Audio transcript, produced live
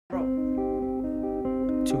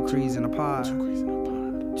Two Crees in a pod.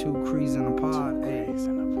 Two Crees in a pod. Hey.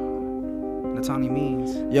 Natani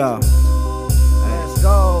means. Yo. Let's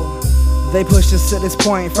go. They pushed us to this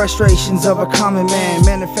point, frustrations of a common man.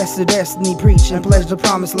 Manifest the destiny, preach and pledge the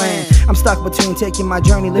promised land. I'm stuck between taking my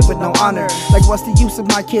journey, live with no honor. Like what's the use if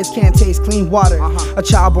my kids can't taste clean water? A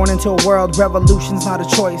child born into a world, revolution's not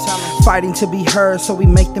a choice. Fighting to be heard, so we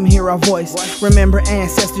make them hear our voice. Remember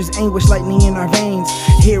ancestors' anguish, lightning in our veins.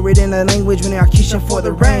 Hear it in the language when they are kissing for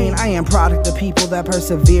the rain. I am product of people that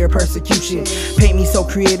persevere persecution. Paint me so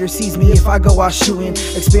creator sees me if I go out shooting.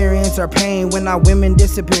 Experience our pain when our women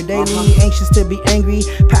disappear daily. Anxious to be angry,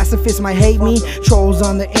 pacifists might hate me. Trolls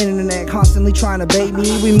on the internet constantly trying to bait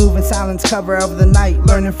me. We move in silence, cover of the night,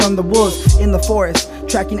 learning from the wolves in the forest,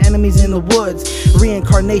 tracking enemies in the woods.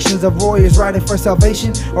 Reincarnations of warriors riding for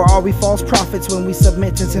salvation, or are we false prophets when we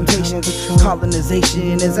submit to temptation?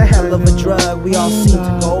 Colonization is a hell of a drug. We all seem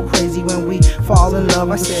to go crazy when we fall in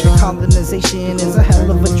love. I said colonization is a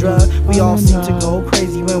hell of a drug. We all seem to go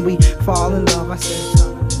crazy when we fall in love. I said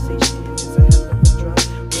colonization is a hell of a drug.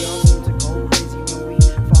 We all seem to go crazy when we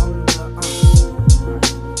fall in love.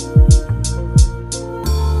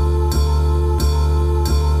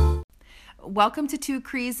 Welcome to Two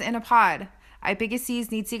Crees in a Pod. Ay pigasis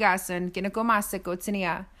nitsigasun ginakomasiko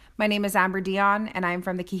tsinia. My name is Amber Dion, and I'm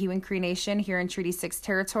from the Kihiwin Cree Nation here in Treaty 6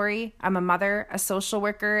 territory. I'm a mother, a social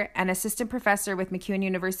worker, and assistant professor with MacEwan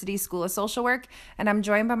University School of Social Work, and I'm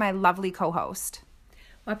joined by my lovely co-host.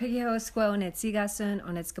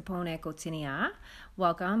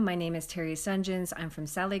 Welcome, my name is Terry Sunjins. I'm from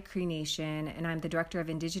Salt Lake Cree Nation, and I'm the Director of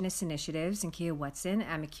Indigenous Initiatives in Kihiwetsin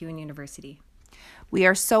at MacEwan University. We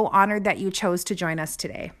are so honored that you chose to join us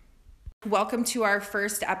today. Welcome to our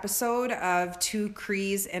first episode of Two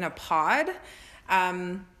Crees in a Pod.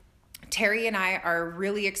 Terry and I are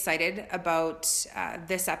really excited about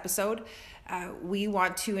this episode. We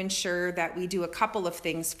want to ensure that we do a couple of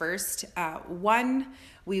things first. One,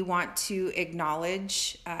 we want to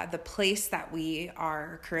acknowledge the place that we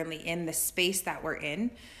are currently in, the space that we're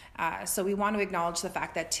in. So we want to acknowledge the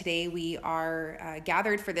fact that today we are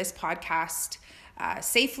gathered for this podcast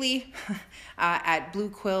safely at Blue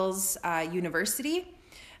Quills University.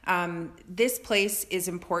 This place is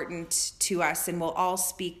important to us, and we'll all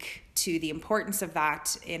speak to the importance of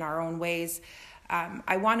that in our own ways.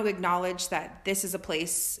 I want to acknowledge that this is a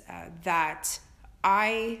place that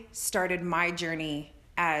I started my journey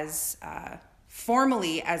as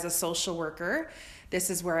formally as a social worker.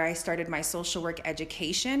 This is where I started my social work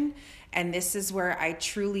education, and this is where I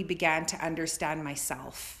truly began to understand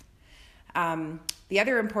myself. The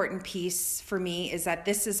other important piece for me is that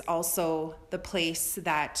this is also the place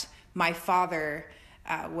that my father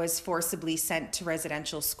was forcibly sent to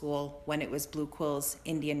residential school when it was Blue Quills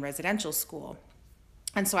Indian Residential School.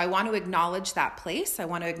 And so I want to acknowledge that place. I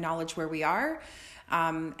want to acknowledge where we are.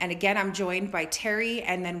 And again, I'm joined by Terry,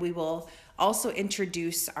 and then we will also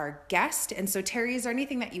introduce our guest. And so Terry, is there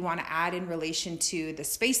anything that you want to add in relation to the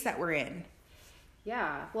space that we're in?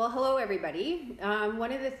 Yeah, well, hello everybody.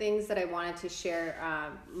 One of the things that I wanted to share,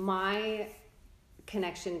 my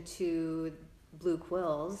connection to Blue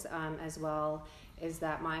Quills as well, is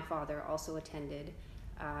that my father also attended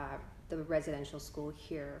the residential school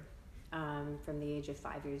here from the age of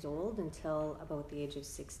 5 years old until about the age of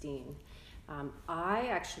 16. I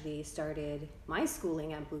actually started my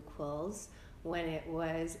schooling at Blue Quills when it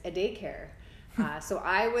was a daycare. So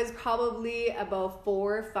I was probably about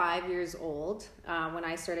 4 or 5 years old when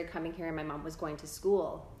I started coming here and my mom was going to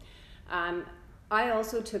school. I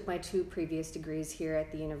also took my 2 previous degrees here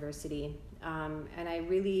at the university, and I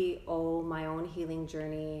really owe my own healing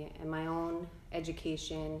journey and my own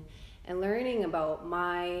education and learning about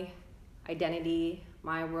my identity,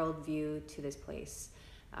 my worldview to this place.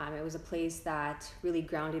 It was a place that really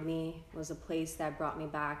grounded me. It was a place that brought me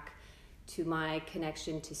back to my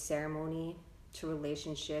connection to ceremony, to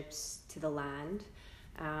relationships, to the land.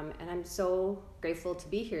 And I'm so grateful to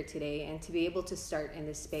be here today and to be able to start in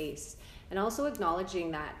this space. And also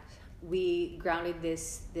acknowledging that we grounded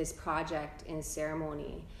this project in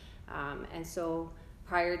ceremony. And so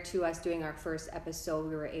prior to us doing our first episode,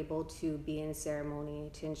 we were able to be in ceremony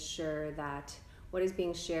to ensure that what is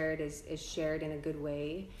being shared is shared in a good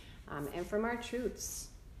way and from our truths.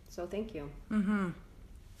 So thank you. Mm-hmm.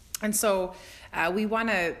 And so we want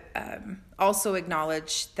to also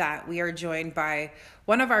acknowledge that we are joined by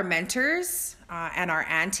one of our mentors and our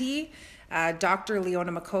auntie. Dr.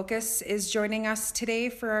 Leona Makokis is joining us today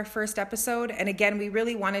for our first episode. And again, we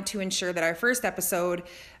really wanted to ensure that our first episode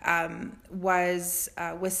was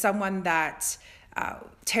with someone that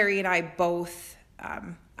Terry and I both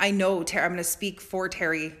I know, I'm going to speak for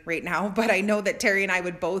Terry right now, but I know that Terry and I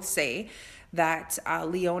would both say that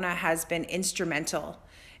Leona has been instrumental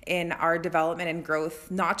in our development and growth,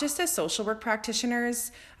 not just as social work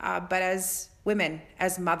practitioners, but as women,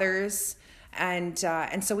 as mothers. And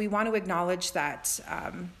so we want to acknowledge that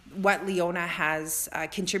what Leona has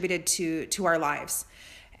contributed to our lives.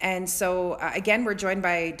 And so, again, we're joined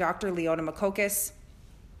by Dr. Leona Makokis.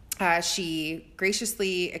 She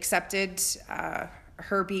graciously accepted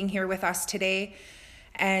her being here with us today.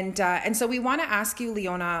 And so we want to ask you,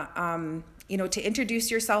 Leona, to introduce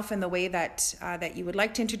yourself in the way that you would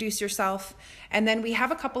like to introduce yourself. And then we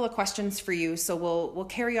have a couple of questions for you. So we'll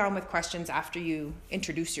carry on with questions after you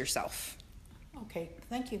introduce yourself. Okay,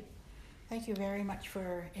 thank you. Thank you very much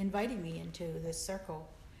for inviting me into this circle.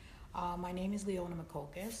 My name is Leona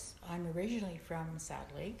Makokis. I'm originally from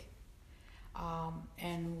Saddle Lake,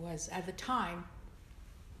 and was at the time,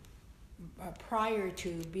 prior to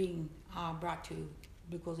being brought to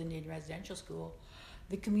Blue Quills Indian Residential School,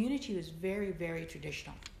 the community was very, very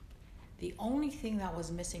traditional. The only thing that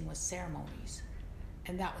was missing was ceremonies,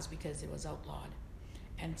 and that was because it was outlawed.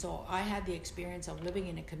 And so I had the experience of living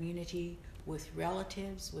in a community with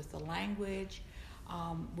relatives, with the language,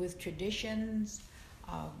 with traditions,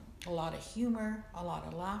 a lot of humor, a lot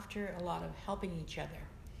of laughter, a lot of helping each other.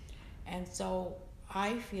 And so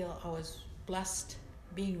I feel I was blessed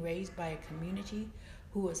being raised by a community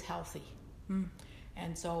who was healthy.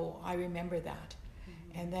 And so I remember that.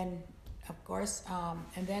 And then, of course,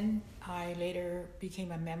 and then I later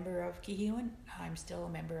became a member of Kihiwan. I'm still a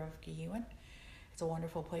member of Kihiwan. It's a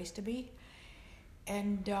wonderful place to be.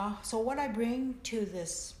 And so what I bring to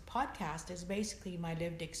this podcast is basically my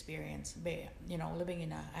lived experience, living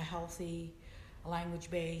in a healthy,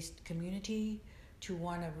 language-based community to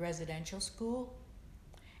one of residential school.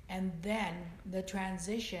 And then the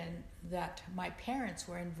transition that my parents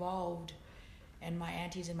were involved, and my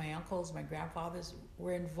aunties and my uncles, my grandfathers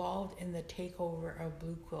were involved in the takeover of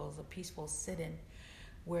Blue Quills, a peaceful sit-in,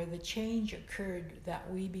 where the change occurred that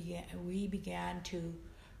we began to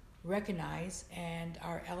recognize, and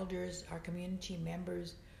our elders, our community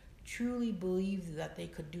members, truly believed that they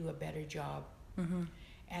could do a better job.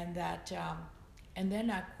 And that, and then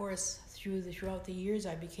of course throughout the years,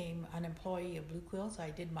 I became an employee of Blue Quills. I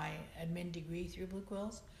did my admin degree through Blue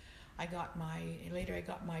Quills. Later I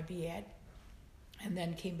got my B.Ed, and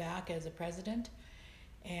then came back as a president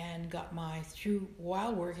and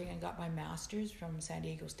while working, I got my master's from San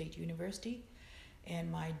Diego State University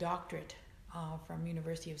and my doctorate from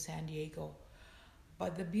University of San Diego.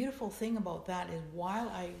 But the beautiful thing about that is while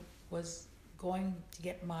I was going to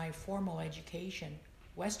get my formal education,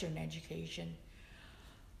 Western education,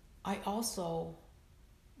 I also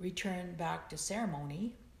returned back to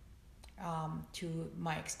ceremony, to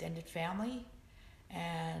my extended family,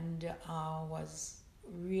 and was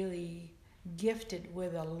really gifted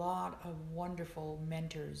with a lot of wonderful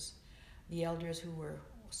mentors, the elders who were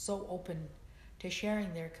so open to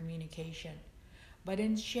sharing their communication. But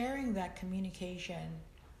in sharing that communication,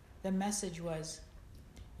 the message was,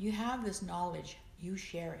 you have this knowledge, you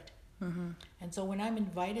share it. And so when I'm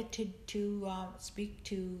invited to speak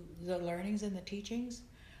to the learnings and the teachings,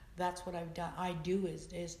 that's what I've done. I do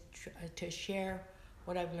is to share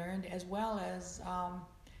what I've learned, as well as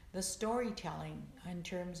the storytelling in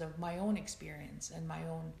terms of my own experience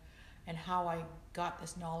and how I got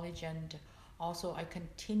this knowledge. And also I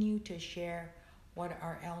continue to share what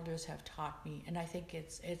our elders have taught me. And I think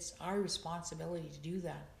it's our responsibility to do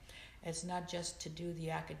that. It's not just to do the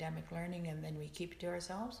academic learning and then we keep it to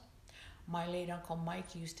ourselves. My late Uncle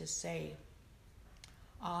Mike used to say,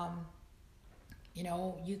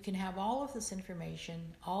 you can have all of this information,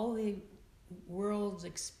 all the world's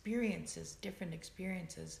experiences, different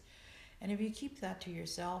experiences, and if you keep that to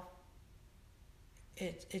yourself,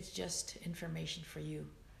 it's just information for you.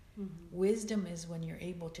 Wisdom is when you're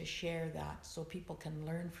able to share that so people can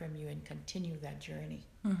learn from you and continue that journey.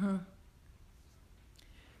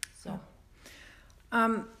 So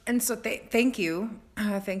and so thank you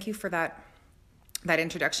for that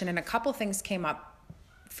introduction. And a couple things came up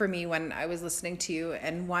for me when I was listening to you,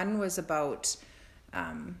 and one was about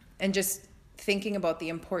and just thinking about the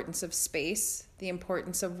importance of space, the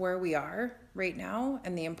importance of where we are right now,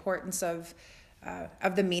 and the importance of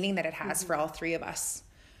the meaning that it has for all three of us.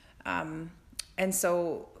 And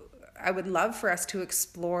so I would love for us to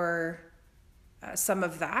explore some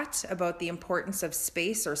of that about the importance of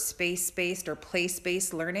space, or space-based or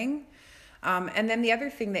place-based learning. And then the other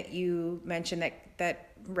thing that you mentioned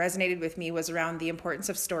that resonated with me was around the importance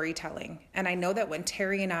of storytelling. And I know that when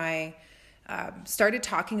Terry and I started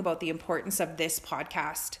talking about the importance of this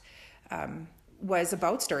podcast, was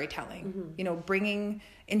about storytelling,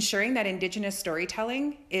 ensuring that Indigenous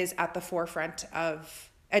storytelling is at the forefront of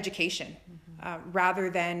education, rather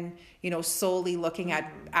than, solely looking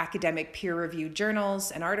at academic peer-reviewed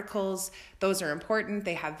journals and articles. Those are important,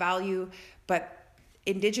 they have value, but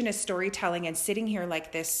Indigenous storytelling and sitting here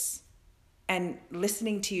like this and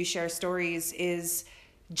listening to you share stories is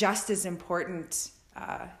just as important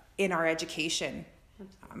in our education.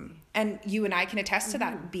 And you and I can attest to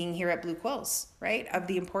that, being here at Blue Quills, right? Of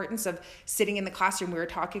the importance of sitting in the classroom. We were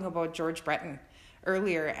talking about George Breton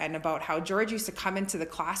earlier, and about how George used to come into the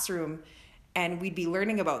classroom and we'd be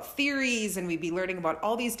learning about theories and we'd be learning about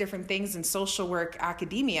all these different things in social work,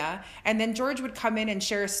 academia. And then George would come in and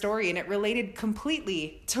share a story and it related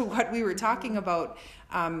completely to what we were talking about.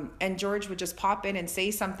 And George would just pop in and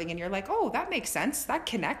say something and you're like, oh, that makes sense. That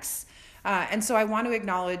connects. And so I want to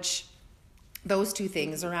acknowledge those two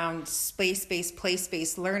things around space-based,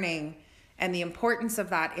 place-based learning and the importance of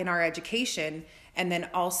that in our education. And then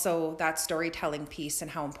also that storytelling piece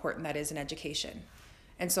and how important that is in education.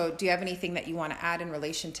 And so do you have anything that you want to add in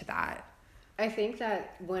relation to that? I think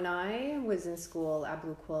that when I was in school at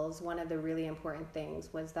Blue Quills, one of the really important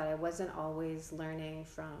things was that I wasn't always learning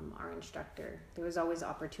from our instructor. There was always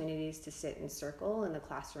opportunities to sit in circle in the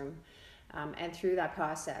classroom. And through that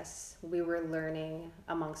process, we were learning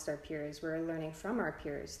amongst our peers. We were learning from our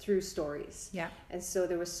peers through stories. Yeah. And so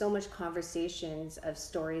there was so much conversations of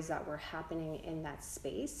stories that were happening in that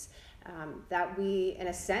space that we, in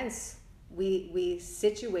a sense, we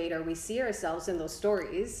situate or we see ourselves in those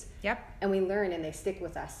stories. Yep. And we learn and they stick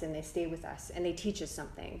with us and they stay with us and they teach us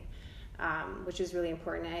something, which is really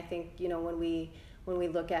important. And I think, when we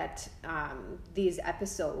look at these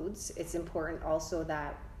episodes, it's important also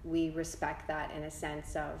that we respect that in a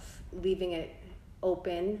sense of leaving it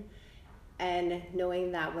open and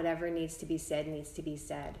knowing that whatever needs to be said needs to be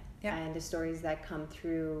said. Yeah. And the stories that come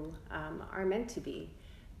through are meant to be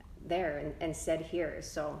there and said here.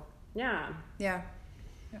 So, yeah. Yeah.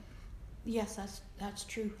 Yes, that's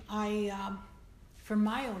true. From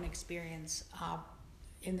my own experience,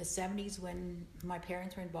 in the 70s when my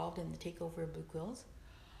parents were involved in the takeover of Blue Quills,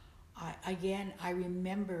 I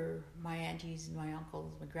remember my aunties and my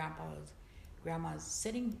uncles, my grandmas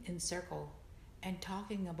sitting in circle and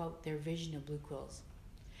talking about their vision of Blue Quills.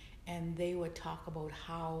 And they would talk about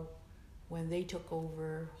how when they took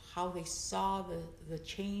over, how they saw the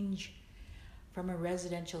change from a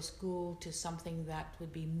residential school to something that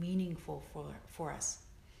would be meaningful for us.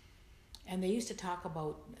 And they used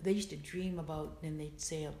to dream about, and they'd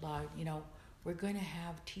say out loud, we're going to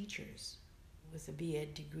have teachers with a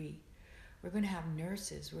B.Ed degree. We're going to have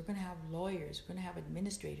nurses. We're going to have lawyers. We're going to have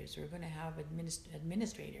administrators. We're going to have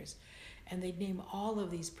administrators. And they'd name all of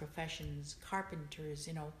these professions, carpenters,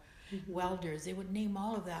 welders. They would name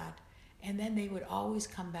all of that. And then they would always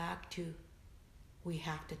come back to, we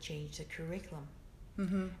have to change the curriculum.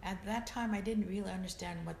 Mm-hmm. At that time, I didn't really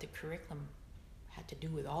understand what the curriculum had to do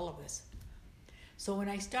with all of this. So when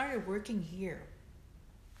I started working here,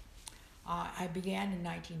 I began in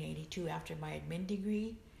 1982 after my admin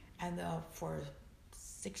degree, and for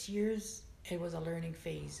 6 years, it was a learning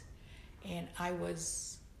phase. And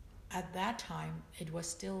at that time, it was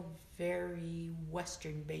still very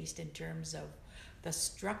Western-based in terms of the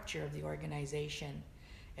structure of the organization.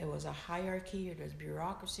 It was a hierarchy, it was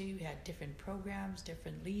bureaucracy, we had different programs,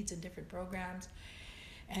 different leads and different programs.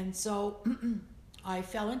 And so I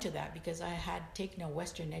fell into that because I had taken a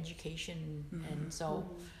Western education, and so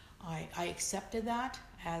I accepted that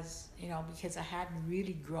as, because I hadn't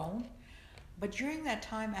really grown. But during that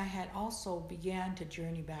time, I had also began to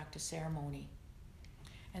journey back to ceremony.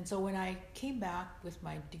 And so when I came back with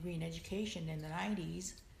my degree in education in the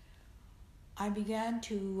 90s, I began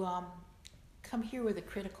to come here with a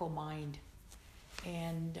critical mind.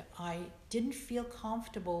 And I didn't feel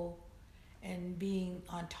comfortable in being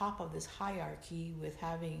on top of this hierarchy with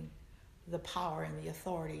having the power and the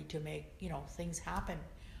authority to make, things happen.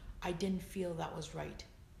 I didn't feel that was right.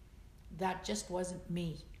 That just wasn't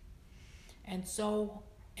me. And so,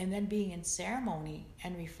 and then being in ceremony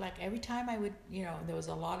and reflect, every time I would, there was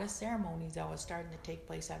a lot of ceremonies that was starting to take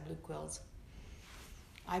place at Blue Quills.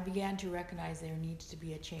 I began to recognize there needs to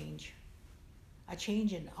be a change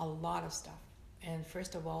in a lot of stuff. And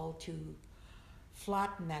first of all, to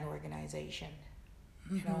flatten that organization,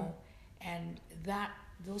 and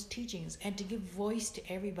those teachings, and to give voice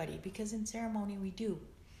to everybody, because in ceremony we do.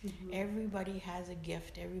 Mm-hmm. Everybody has a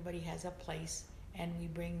gift, everybody has a place, and we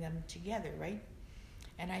bring them together, right?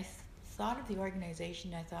 And I thought of the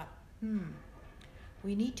organization, I thought,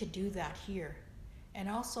 we need to do that here. And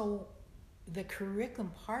also the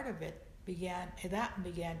curriculum part of it began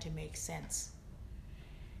to make sense.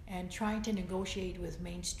 and trying to negotiate with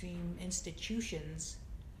mainstream institutions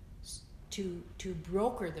to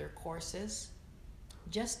broker their courses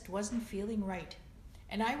just wasn't feeling right.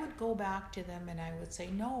 And I would go back to them and I would say,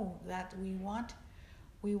 no, that we want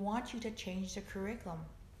you to change the curriculum.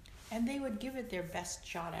 And they would give it their best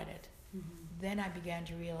shot at it. Mm-hmm. Then I began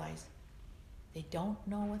to realize they don't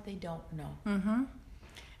know what they don't know. Mm-hmm.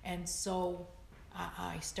 And so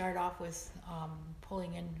I start off with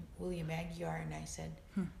pulling in William Aguiar, and I said,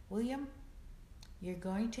 William, you're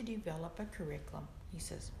going to develop a curriculum. He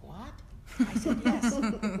says, what? I said, yes.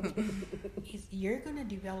 You're going to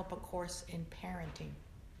develop a course in parenting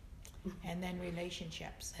and then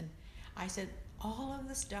relationships. And I said, all of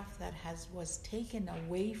the stuff that was taken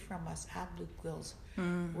away from us at Blue Quills,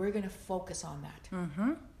 we're going to focus on that.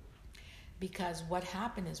 Mm-hmm. Because what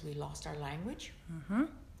happened is we lost our language. Mm-hmm.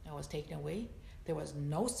 That was taken away. There was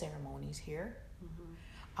no ceremonies here.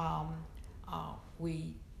 Mm-hmm.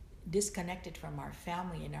 We disconnected from our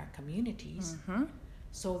family and our communities. Mm-hmm.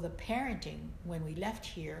 So the parenting, when we left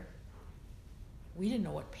here, we didn't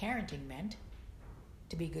know what parenting meant,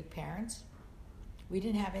 to be good parents. We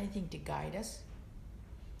didn't have anything to guide us.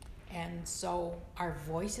 And so our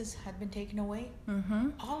voices had been taken away. Mm-hmm.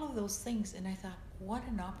 All of those things. And I thought, what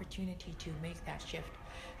an opportunity to make that shift.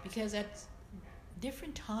 Because at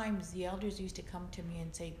different times, the elders used to come to me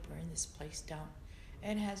and say, burn this place down.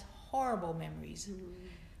 It has horrible memories. Mm-hmm.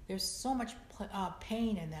 There's so much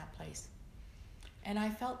pain in that place. And I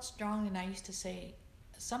felt strong, and I used to say,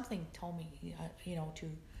 something told me, to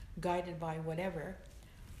guided by whatever.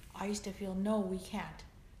 I used to feel, no, we can't.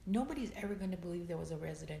 Nobody's ever going to believe there was a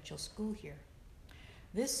residential school here.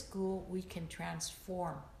 This school we can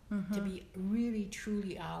transform to be really,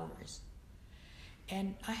 truly ours.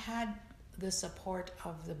 And I had the support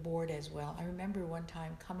of the board as well. I remember one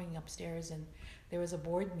time coming upstairs, and there was a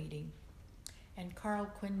board meeting. And Carl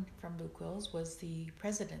Quinn from Blue Quills was the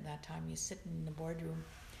president that time. He's sitting in the boardroom,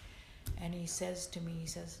 and he says to me,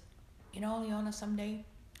 Leona, someday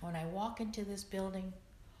when I walk into this building,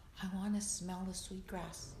 I want to smell the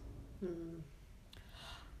sweetgrass.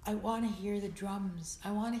 I want to hear the drums.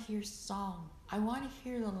 I want to hear song. I want to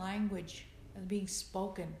hear the language being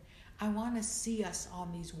spoken. I want to see us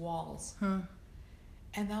on these walls. And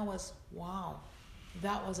that was, wow.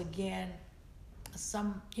 That was, again,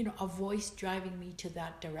 a voice driving me to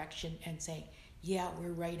that direction and saying, yeah,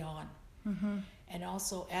 we're right on. Mm-hmm. And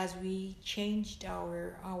also, as we changed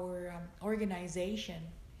our organization,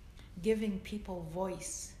 giving people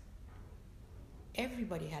voice,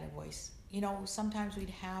 everybody had a voice. Sometimes we'd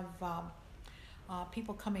have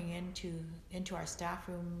people coming into our staff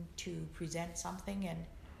room to present something, and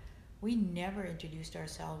we never introduced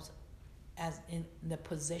ourselves as in the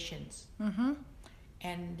positions. Mm-hmm.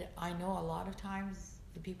 And I know a lot of times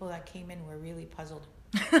the people that came in were really puzzled.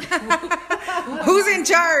 Who's in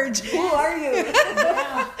charge? Who are you?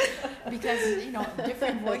 Yeah, because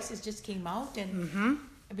different voices just came out, and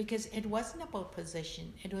because it wasn't about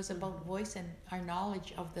position, it was about voice and our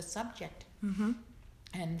knowledge of the subject.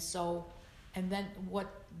 And so, and then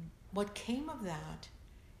what came of that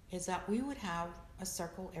is that we would have a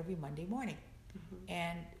circle every Monday morning.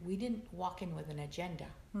 And we didn't walk in with an agenda.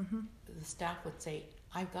 The staff would say,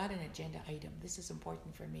 I've got an agenda item. This is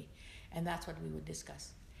important for me. And that's what we would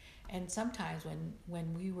discuss. And sometimes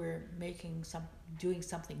when we were doing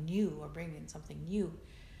something new or bringing something new,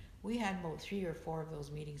 we had about 3 or 4 of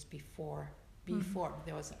those meetings before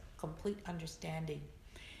there was a complete understanding.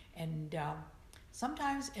 And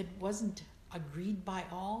sometimes it wasn't agreed by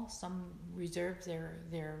all. Some reserved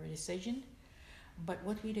their decision. But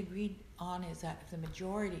what we'd agreed on is that if the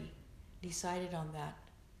majority decided on that,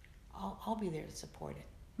 I'll be there to support it.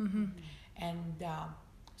 And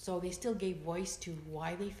so they still gave voice to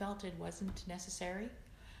why they felt it wasn't necessary,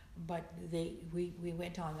 but we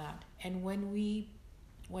went on that. And when we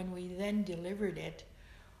then delivered it,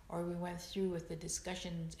 or we went through with the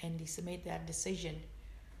discussions and made that decision,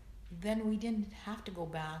 then we didn't have to go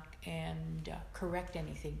back and correct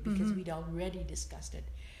anything because we'd already discussed it.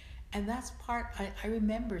 And that's part, I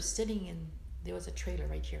remember sitting there was a trailer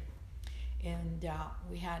right here, and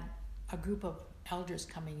we had a group of elders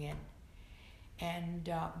coming in, and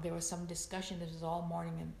there was some discussion. This was all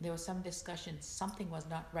morning, and there was some discussion. Something was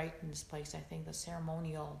not right in this place. I think the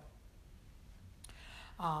ceremonial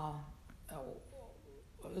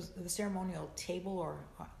table or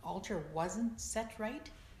altar wasn't set right,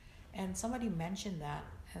 and somebody mentioned that,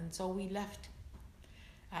 and so we left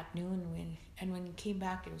at noon, and when we came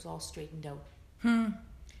back, it was all straightened out.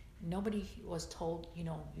 Nobody was told,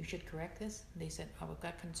 you should correct this. They said, we've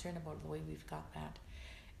got concern about the way we've got that.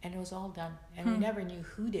 and it was all done, and we never knew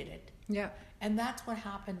who did it. Yeah. And that's what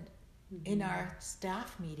happened in our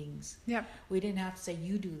staff meetings. Yep. We didn't have to say,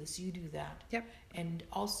 you do this, you do that. Yep. And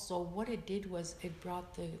also what it did was it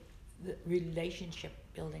brought the relationship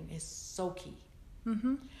building is so key.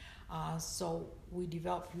 Mm-hmm. So we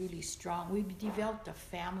developed really strong, we developed a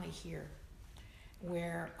family here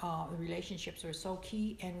where the relationships were so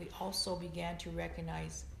key, and we also began to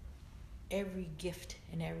recognize every gift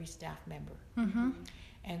in every staff member. Mm-hmm.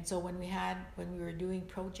 And so when we were doing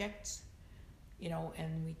projects, you know,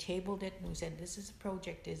 and we tabled it and we said, this is a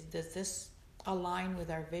project, does this align with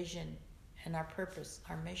our vision and our purpose,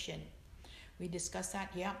 our mission? We discussed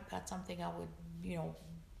that. Yeah, that's something I would, you know,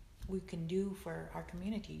 we can do for our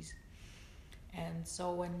communities. And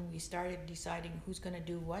so when we started deciding who's going to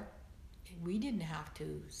do what, we didn't have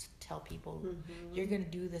to tell people, you're going to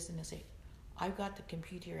do this, and they say, I've got the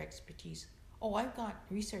computer expertise. Oh, I've got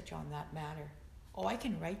research on that matter. Oh, I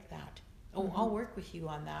can write that. Oh, I'll work with you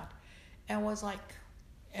on that. And it was like,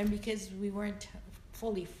 and because we weren't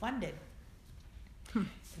fully funded,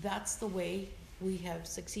 that's the way we have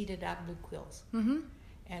succeeded at Blue Quills. Mm-hmm.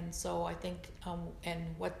 And so I think,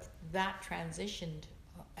 and what that transitioned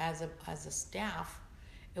as a staff,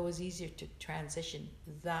 it was easier to transition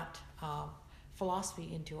that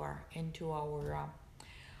philosophy into our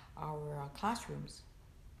classrooms.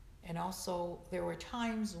 And also there were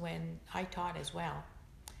times when I taught as well,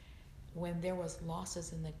 when there was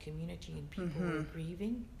losses in the community and people were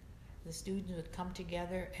grieving, the students would come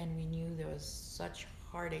together, and we knew there was such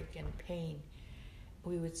heartache and pain.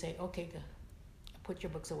 We would say, okay, put your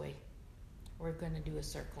books away. We're going to do a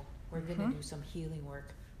circle. We're going to do some healing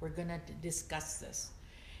work. We're going to discuss this.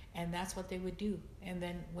 And that's what they would do. And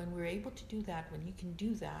then when we're able to do that, when you can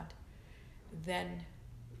do that, then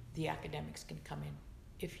the academics can come in.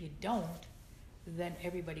 If you don't, then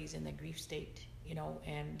everybody's in the grief state, you know,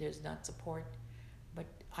 and there's not support. But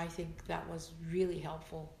I think that was really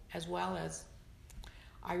helpful, as well as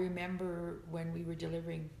I remember when we were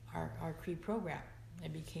delivering our CRE program.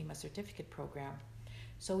 It became a certificate program.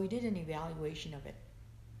 So we did an evaluation of it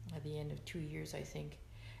at the end of 2 years, I think.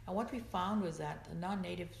 And what we found was that the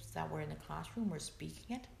non-natives that were in the classroom were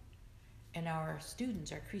speaking it, and our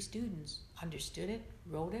students, our CRE students, understood it,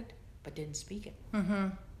 wrote it, but didn't speak it. Mm-hmm.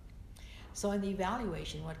 So in the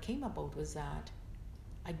evaluation, what came about was that,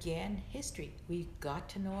 again, history. We got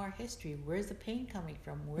to know our history. Where's the pain coming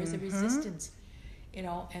from? Where's the resistance? You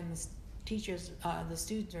know, and the teachers, the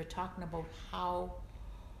students are talking about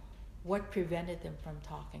what prevented them from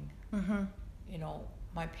talking. Mm-hmm. You know,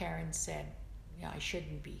 my parents said, yeah, I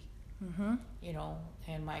shouldn't be. Mm-hmm. You know,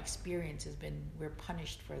 and my experience has been, we're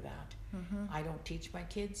punished for that. Mm-hmm. I don't teach my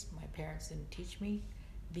kids. My parents didn't teach me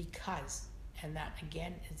because, and that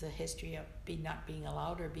again is a history of not being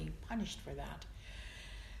allowed or being punished for that.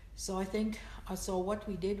 So I think, so what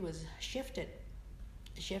we did was shifted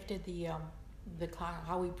the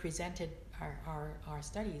how we presented our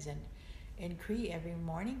studies. And in Cree, every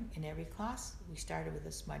morning in every class, we started with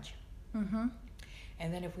a smudge. Mm-hmm.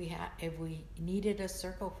 And then if we needed a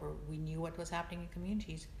circle we knew what was happening in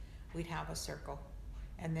communities, we'd have a circle,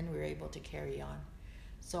 and then we were able to carry on.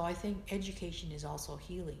 So I think education is also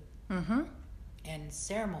healing. Mm-hmm. And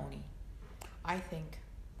ceremony, I think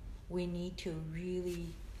we need to really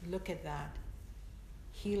look at that,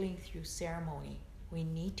 healing through ceremony. We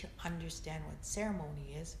need to understand what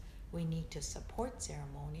ceremony is. We need to support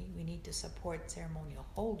ceremony. We need to support ceremonial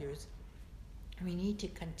holders. We need to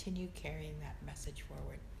continue carrying that message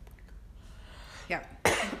forward. Yeah.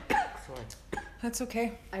 Sorry. That's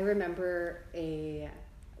okay. I remember it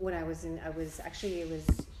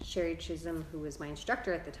was Sherry Chisholm, who was my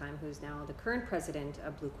instructor at the time, who's now the current president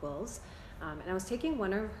of Blue Quills. And I was taking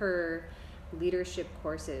one of her leadership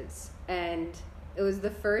courses, and it was the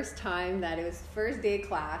first time that it was first day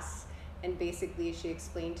class, and basically she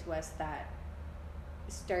explained to us that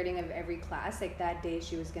starting of every class, like that day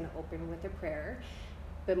she was going to open with a prayer,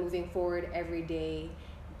 but moving forward every day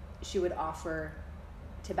she would offer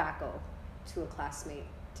tobacco to a classmate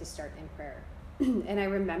to start in prayer. And I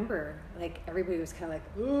remember, like, everybody was kind of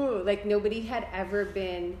like, ooh, like nobody had ever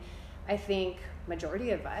been, I think majority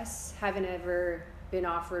of us haven't ever been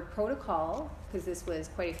offered protocol, because this was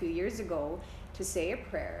quite a few years ago, to say a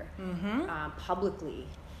prayer publicly.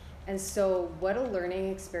 And so what a learning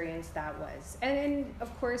experience that was. And then,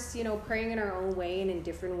 of course, you know, praying in our own way and in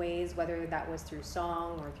different ways, whether that was through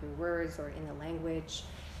song or through words or in the language.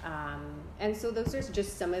 And so those are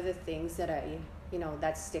just some of the things that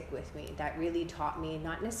that stick with me, that really taught me,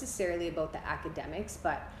 not necessarily about the academics,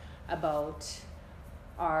 but about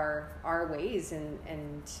our ways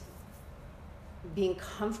and being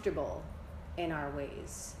comfortable in our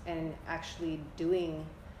ways and actually doing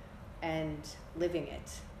and living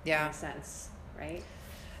it in a sense, right?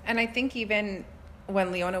 And I think even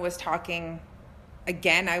when Leona was talking,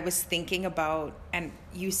 again, I was thinking about, and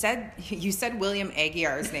you said William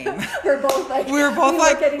Aguiar's name. We were both like,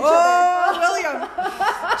 oh, William.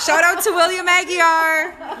 Shout out to William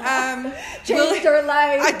Aguiar. Changed our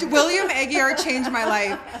life. William Aguiar changed my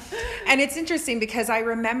life. And it's interesting because I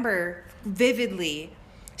remember vividly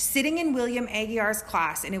sitting in William Aguiar's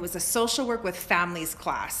class, and it was a social work with families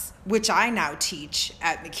class, which I now teach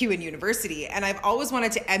at MacEwan University. And I've always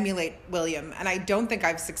wanted to emulate William, and I don't think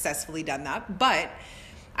I've successfully done that. But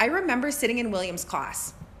I remember sitting in William's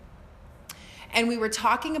class, and we were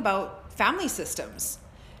talking about family systems.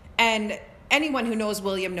 And anyone who knows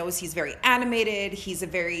William knows he's very animated. He's a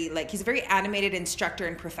very animated instructor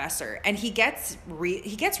and professor, and he gets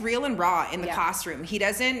real and raw in the classroom. He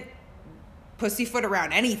doesn't pussyfoot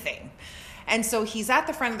around anything. And so he's at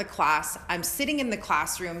the front of the class. I'm sitting in the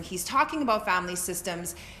classroom. He's talking about family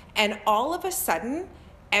systems. And all of a sudden,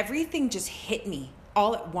 everything just hit me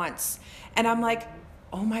all at once. And I'm like,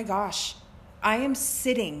 oh my gosh, I am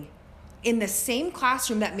sitting in the same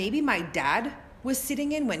classroom that maybe my dad was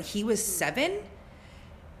sitting in when he was 7.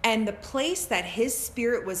 And the place that his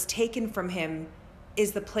spirit was taken from him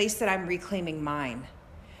is the place that I'm reclaiming mine.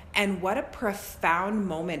 And what a profound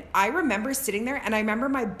moment. I remember sitting there, and I remember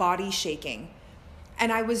my body shaking.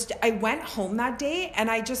 And I went home that day,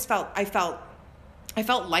 and I felt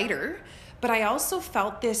lighter, but I also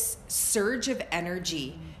felt this surge of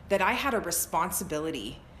energy that I had a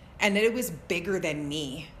responsibility and that it was bigger than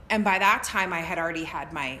me. And by that time I had already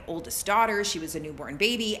had my oldest daughter. She was a newborn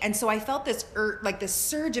baby. And so I felt this this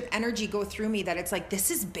surge of energy go through me that it's like,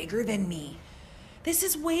 this is bigger than me. This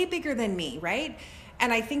is way bigger than me, right?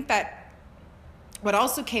 And I think that what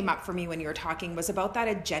also came up for me when you were talking was about that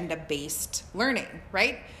agenda-based learning,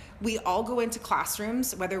 right? We all go into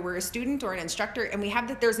classrooms, whether we're a student or an instructor, and we have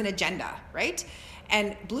that there's an agenda, right?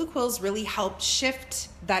 And Blue Quills really helped shift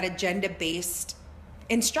that agenda-based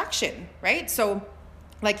instruction, right? So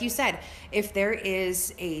like you said, if there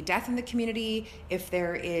is a death in the community, if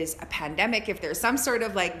there is a pandemic, if there's some sort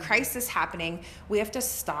of like crisis happening, we have to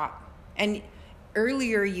stop. And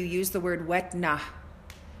earlier you used the word wetna.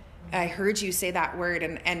 I heard you say that word,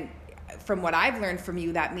 and from what I've learned from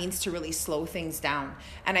you, that means to really slow things down.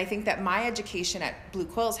 And I think that my education at Blue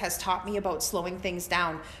Quills has taught me about slowing things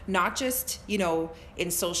down, not just, in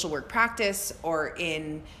social work practice or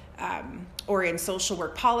in social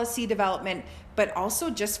work policy development, but also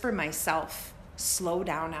just for myself. Slow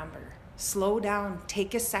down, Amber. Slow down,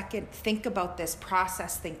 take a second, think about this,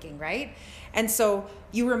 process thinking, right? And so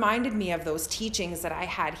you reminded me of those teachings that I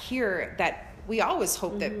had here that we always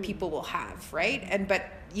hope that people will have, right? But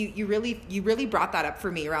you really brought that up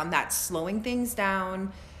for me around that slowing things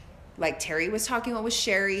down. Like Terry was talking about with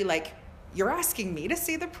Sherry, like, you're asking me to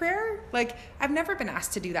say the prayer? Like, I've never been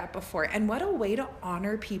asked to do that before. And what a way to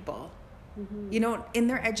honor people, in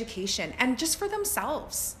their education and just for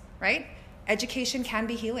themselves, right? Education can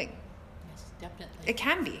be healing. Yes, definitely. It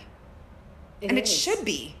can be. It should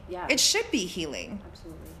be. Yeah. It should be healing.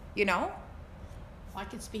 Absolutely. Well, I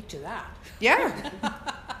can speak to that. Yeah.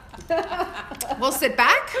 We'll sit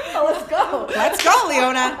back. Oh, let's go. Let's go,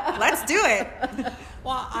 Leona. Let's do it.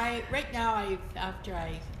 Well, right now, after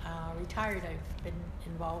I retired, I've been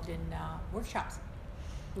involved in workshops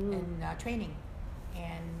and training.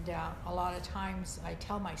 And a lot of times I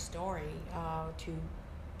tell my story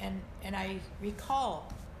and I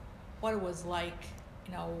recall what it was like,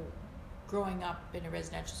 growing up in a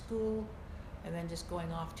residential school and then just going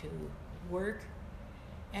off to work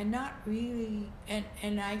and not really,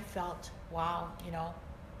 and I felt, wow,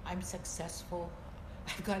 I'm successful.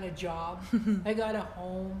 I've got a job. I got a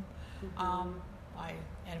home. And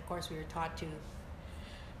of course we were taught to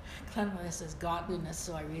cleanliness is godliness,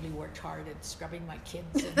 so I really worked hard at scrubbing my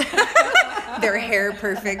kids and their hair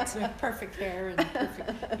perfect. Perfect hair and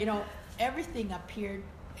perfect, everything appeared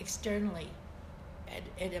externally.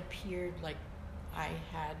 It appeared like I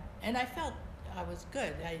had, and I felt I was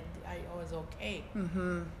good. I was okay.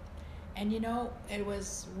 Mm-hmm. And it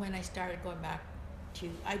was when I started going back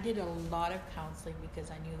I did a lot of counseling because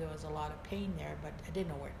I knew there was a lot of pain there, but I didn't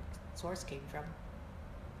know where the source came from.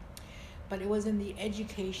 But it was in the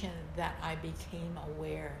education that I became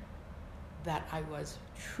aware that I was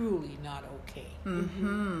truly not okay.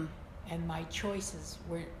 Mm-hmm. And my choices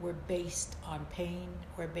were based on pain,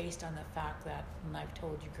 were based on the fact that, and I've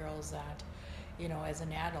told you girls that, as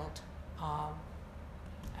an adult,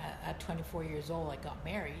 at 24 years old, I got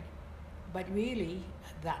married. But really,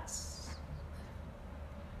 that's,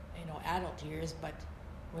 adult years, but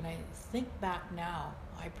when I think back now,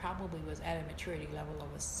 I probably was at a maturity level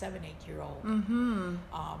of a 7-8-year-old,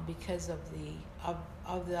 because of the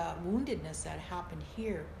woundedness that happened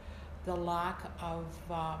here, the lack of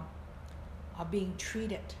being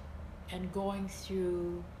treated, and going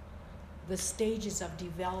through the stages of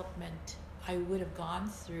development I would have gone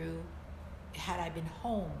through had I been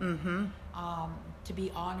home. To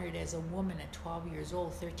be honored as a woman at 12 years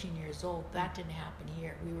old, 13 years old, that didn't happen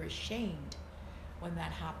here. We were ashamed when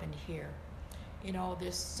that happened here. You know,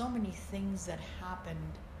 there's so many things that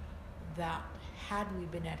happened that had we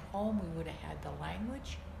been at home, we would have had the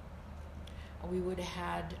language. We would have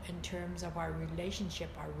had, in terms of our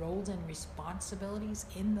relationship, our roles and responsibilities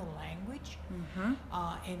in the language,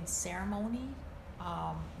 in ceremony,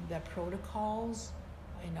 the protocols,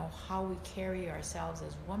 you know, how we carry ourselves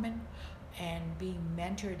as women, and being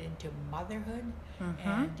mentored into motherhood,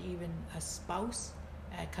 and even a spouse,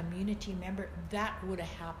 a community member. That would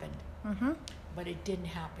have happened, but it didn't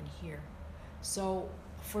happen here. So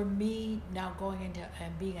for me, now going into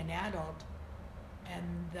and being an adult,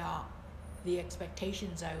 and the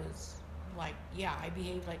expectations, I was like, yeah, I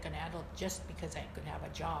behaved like an adult just because I could have a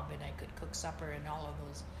job and I could cook supper and all of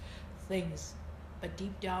those things. But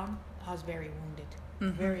deep down, I was very wounded,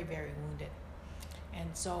 very, very wounded. And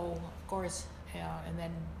so, of course, and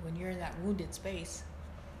then when you're in that wounded space,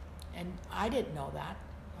 and I didn't know that,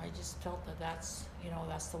 I just felt that that's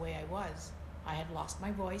the way I was. I had lost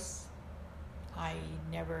my voice. I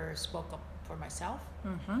never spoke up for myself.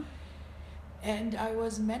 And I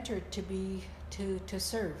was mentored to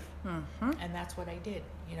serve, and that's what I did,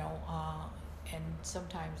 you know. And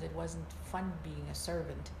sometimes it wasn't fun being a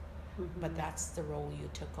servant, but that's the role you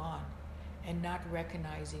took on, and not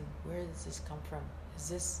recognizing, where does this come from?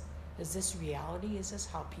 Is this reality? Is this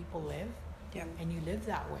how people live? Yeah. And you live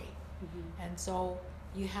that way, and so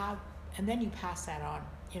you have, and then you pass that on,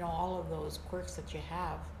 you know, all of those quirks that you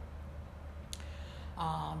have,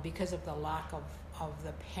 because of the lack of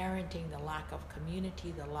the parenting, the lack of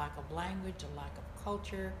community, the lack of language, the lack of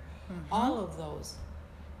culture, all of those.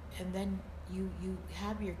 And then you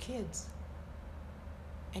have your kids,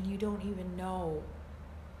 and you don't even know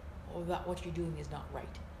that what you're doing is not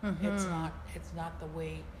right. It's not the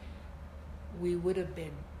way we would have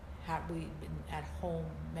been had we been at home,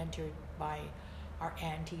 mentored by our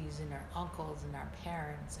aunties and our uncles and our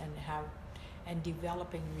parents, and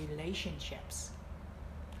developing relationships.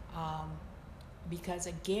 Because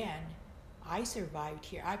again, I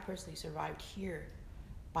personally survived here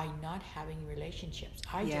by not having relationships.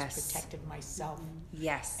 I just protected myself.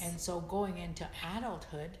 Yes. And so going into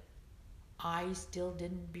adulthood, I still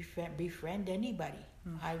didn't befriend anybody.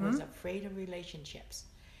 I was afraid of relationships.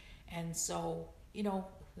 And so, you know,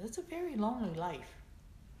 it's a very lonely life.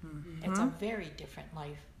 It's a very different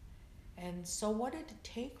life. And so what did it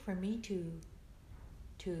take for me to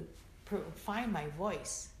find my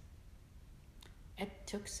voice? It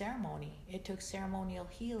took ceremony. It took ceremonial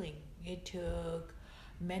healing. It took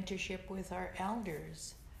mentorship with our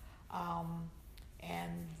elders.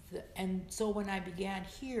 And so when I began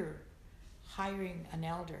here, hiring an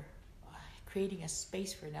elder, creating a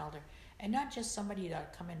space for an elder, and not just somebody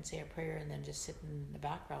that come in and say a prayer and then just sit in the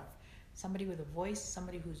background, somebody with a voice,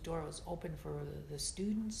 somebody whose door was open for the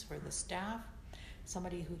students, for the staff,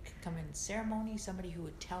 somebody who could come in ceremony, somebody who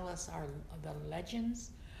would tell us the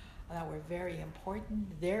legends that were very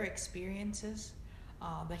important, their experiences,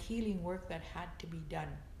 the healing work that had to be done.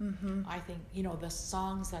 I think, you know, the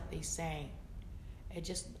songs that they sang, it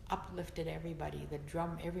just uplifted everybody. The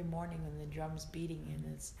drum, every morning when the drum's beating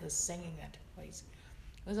and the singing that took place,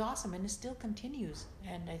 it was awesome, and it still continues.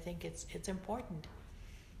 And I think it's important.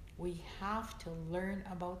 We have to learn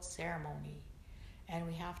about ceremony, and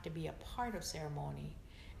we have to be a part of ceremony.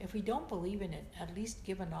 If we don't believe in it, at least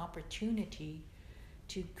give an opportunity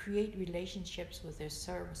to create relationships with their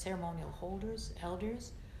ceremonial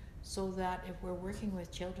elders, so that if we're working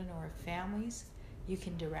with children or families, you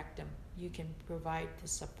can direct them. You can provide the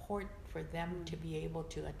support for them to be able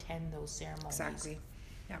to attend those ceremonies. Exactly.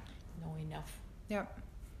 Yeah. Know enough. Yep.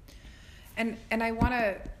 And I want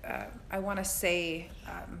to say,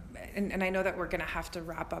 and I know that we're going to have to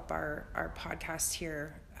wrap up our podcast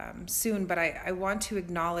here soon, but I want to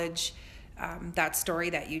acknowledge that story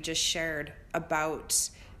that you just shared about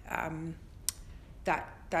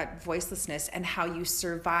that voicelessness and how you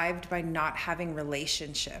survived by not having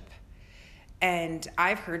relationship. And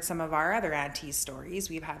I've heard some of our other aunties' stories.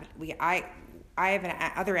 I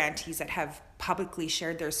have other aunties that have publicly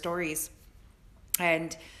shared their stories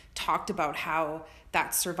and talked about how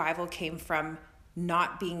that survival came from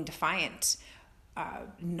not being defiant,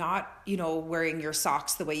 not, wearing your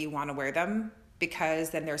socks the way you want to wear them, because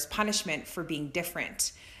then there's punishment for being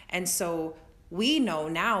different. And so we know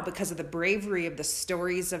now, because of the bravery of the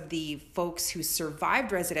stories of the folks who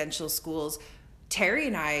survived residential schools, Terry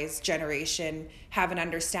and I's generation have an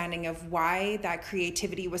understanding of why that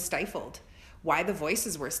creativity was stifled, why the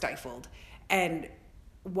voices were stifled, and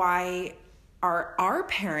why our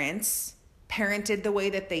parents parented the way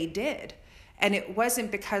that they did. And it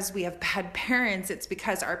wasn't because we have bad parents, it's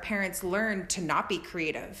because our parents learned to not be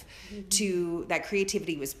creative, to that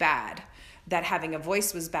creativity was bad, that having a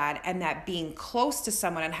voice was bad, and that being close to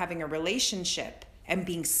someone and having a relationship and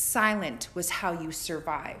being silent was how you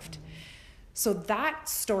survived. So that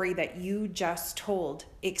story that you just told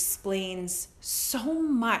explains so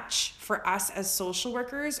much for us as social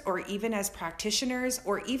workers, or even as practitioners,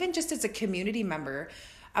 or even just as a community member,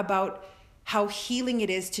 about how healing it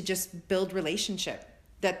is to just build relationship,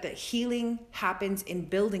 that the healing happens in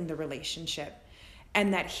building the relationship,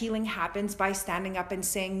 and that healing happens by standing up and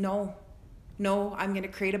saying, no, I'm going to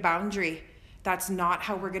create a boundary. That's not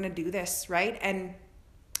how we're going to do this, right? And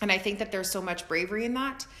I think that there's so much bravery in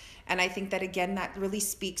that. And I think that, again, that really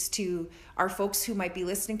speaks to our folks who might be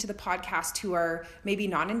listening to the podcast who are maybe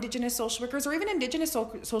non-Indigenous social workers, or even Indigenous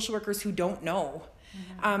social workers who don't know.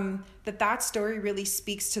 That story really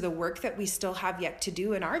speaks to the work that we still have yet to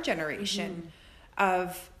do in our generation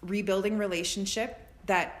of rebuilding relationship,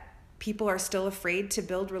 that people are still afraid to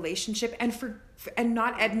build relationship, and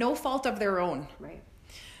not at no fault of their own. Right.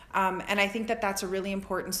 And I think that that's a really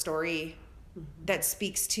important story that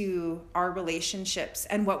speaks to our relationships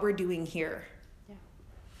and what we're doing here.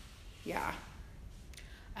 Yeah.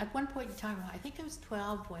 At one point in time, I think I was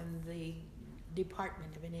 12 when the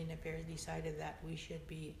Department of Indian Affairs decided that we should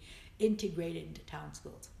be integrated into town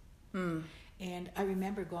schools. And I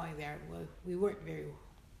remember going there. We weren't very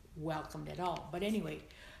welcomed at all. But anyway,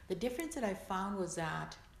 the difference that I found was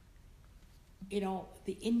that,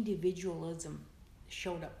 the individualism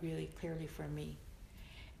showed up really clearly for me.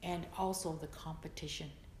 And also the competition.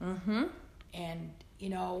 And,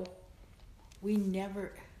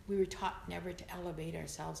 we were taught never to elevate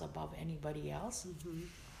ourselves above anybody else.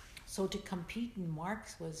 So to compete in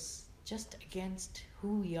marks was just against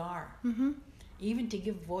who we are. Even to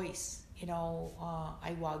give voice,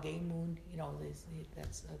 Aiwage Moon,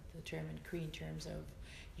 that's the term in Cree in terms of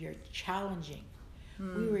you're challenging.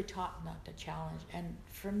 We were taught not to challenge. And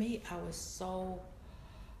for me, I was so,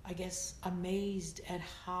 I guess, amazed at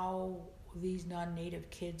how these non-native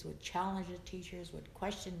kids would challenge the teachers, would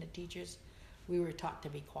question the teachers. We were taught to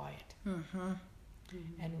be quiet. And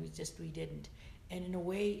we didn't. And in a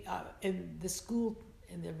way, in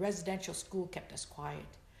the residential school kept us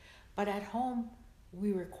quiet. But at home,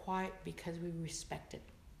 we were quiet because we respected.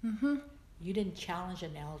 You didn't challenge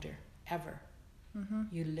an elder, ever.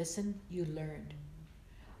 You listened, you learned.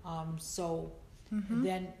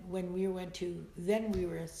 Then when we went to, then we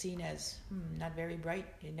were seen as not very bright.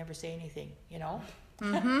 You never say anything,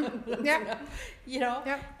 And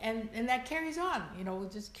that carries on,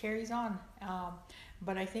 it just carries on.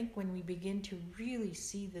 But I think when we begin to really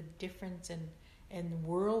see the difference in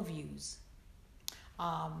worldviews,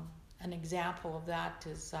 an example of that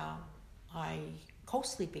is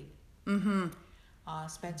co-sleeping.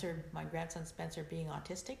 Spencer, my grandson Spencer, being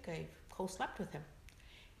autistic, I co-slept with him.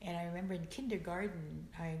 And I remember in kindergarten,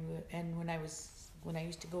 when I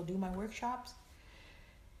used to go do my workshops,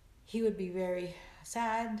 he would be very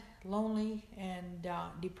sad, lonely, and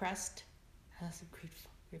depressed. As a grade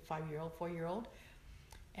 5-year-old, 4-year-old,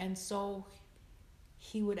 and so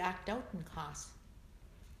he would act out in class.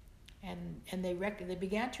 And they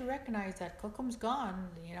began to recognize that Cookum's gone.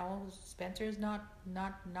 Spencer's not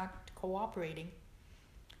cooperating.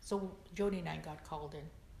 So Jody and I got called in.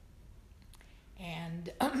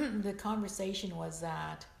 And the conversation was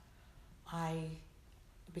that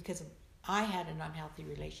because I had an unhealthy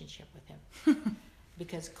relationship with him,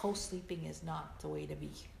 because co-sleeping is not the way to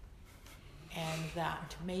be, and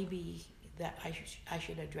that maybe that I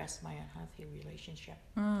should address my unhealthy relationship,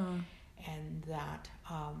 and that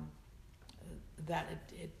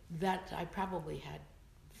I probably had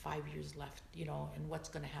 5 years left, and what's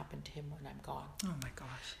going to happen to him when I'm gone. Oh my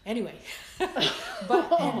gosh. Anyway,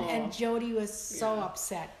 but and Jody was so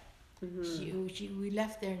upset. We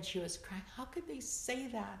left there and she was crying. How could they say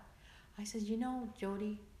that? I said,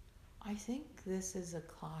 Jody, I think this is a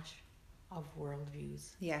clash of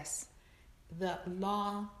worldviews. Yes. The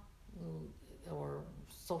law or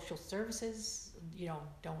social services,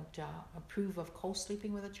 don't approve of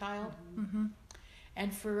co-sleeping with a child.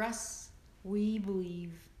 And for us, we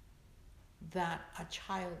believe that a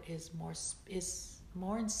child is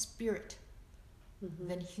more in spirit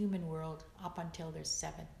than human world up until they're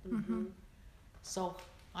 7. So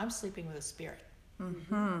I'm sleeping with a spirit.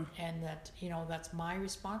 And that, that's my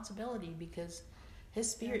responsibility, because his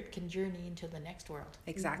spirit can journey into the next world.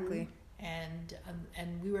 Exactly. And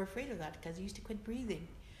we were afraid of that because he used to quit breathing.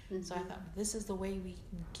 So I thought, this is the way we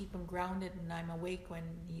can keep him grounded, and I'm awake when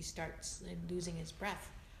he starts losing his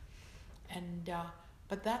breath. And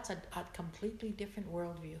but that's a completely different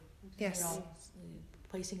worldview. Yes.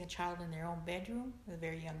 Placing a child in their own bedroom at a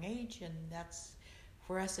very young age, and that's,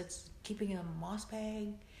 for us, it's keeping them in a moss bag,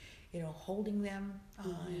 holding them.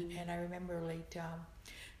 And I remember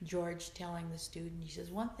George telling the student, he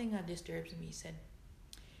says, one thing that disturbs me, he said,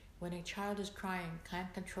 when a child is crying,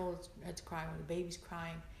 can't control its crying, when the baby's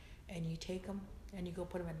crying, and you take them and you go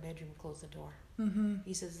put them in the bedroom and close the door.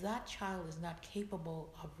 He says that child is not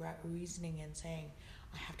capable of reasoning and saying,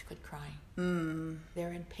 I have to quit crying.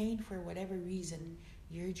 They're in pain for whatever reason.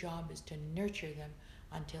 Your job is to nurture them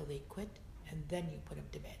until they quit, and then you put them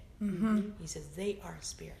to bed. He says they are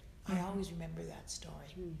spirit. I always remember that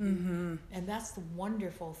story. And that's the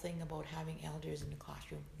wonderful thing about having elders in the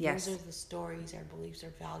classroom. Yes. Those are the stories, our beliefs,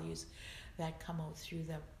 our values that come out through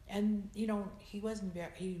them. And, he was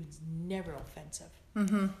never offensive.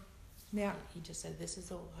 Yeah. He just said, this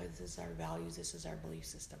is our values, this is our belief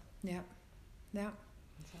system. Yeah. Yeah.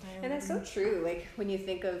 And that's so true. Like, when you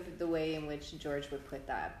think of the way in which George would put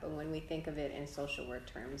that, but when we think of it in social work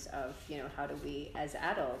terms of, how do we as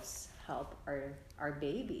adults help our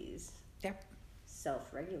babies Yep.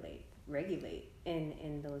 regulate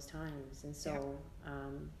in those times. And so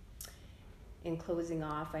in closing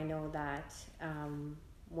off, I know that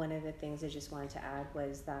one of the things I just wanted to add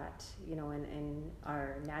was that, in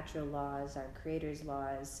our natural laws, our creator's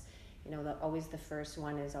laws, always the first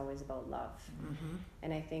one is always about love.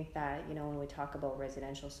 And I think that, when we talk about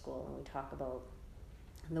residential school and we talk about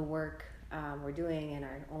the work we're doing in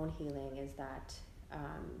our own healing, is that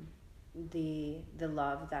the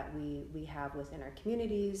love that we have within our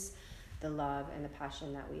communities, the love and the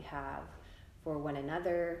passion that we have for one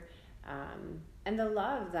another, and the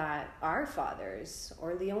love that our fathers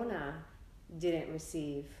or Leona didn't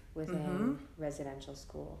receive within residential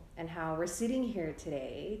school, and how we're sitting here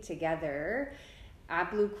today together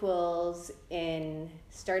at Blue Quills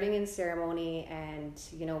starting in ceremony, and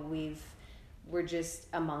we're just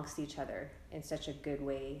amongst each other in such a good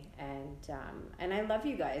way. And I love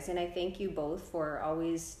you guys, and I thank you both for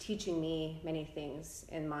always teaching me many things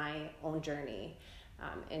in my own journey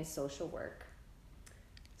in social work.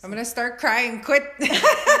 I'm going to start crying. Quit.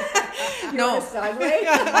 No. Want a segue?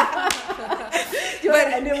 Do you want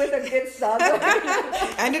to end it with a good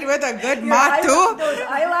segue? End it with a good matu. Those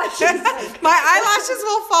eyelashes. My eyelashes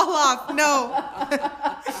will fall off.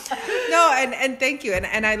 No, and thank you.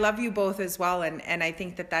 And I love you both as well. And I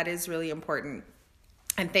think that is really important.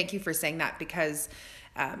 And thank you for saying that, because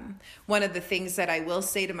one of the things that I will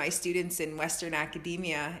say to my students in Western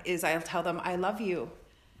academia is I'll tell them, I love you.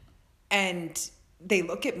 And they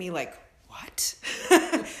look at me like, what?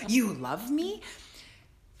 You love me?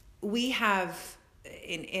 We have,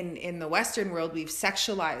 in the Western world, we've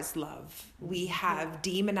sexualized love. We have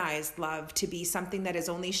demonized love to be something that is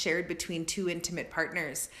only shared between two intimate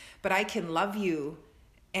partners. But I can love you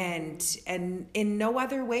and in no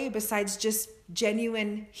other way besides just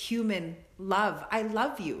genuine human love. I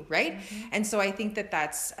love you, right? And so I think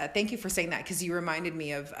that's, thank you for saying that, because you reminded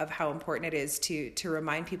me of how important it is to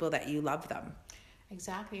remind people that you love them.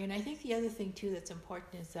 Exactly. And I think the other thing too that's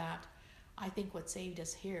important is that I think what saved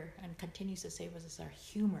us here and continues to save us is our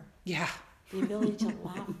humor. Yeah. The ability to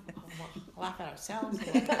laugh at ourselves,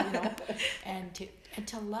 and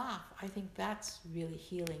to laugh. I think that's really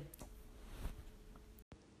healing.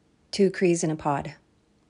 Two Crees in a Pod.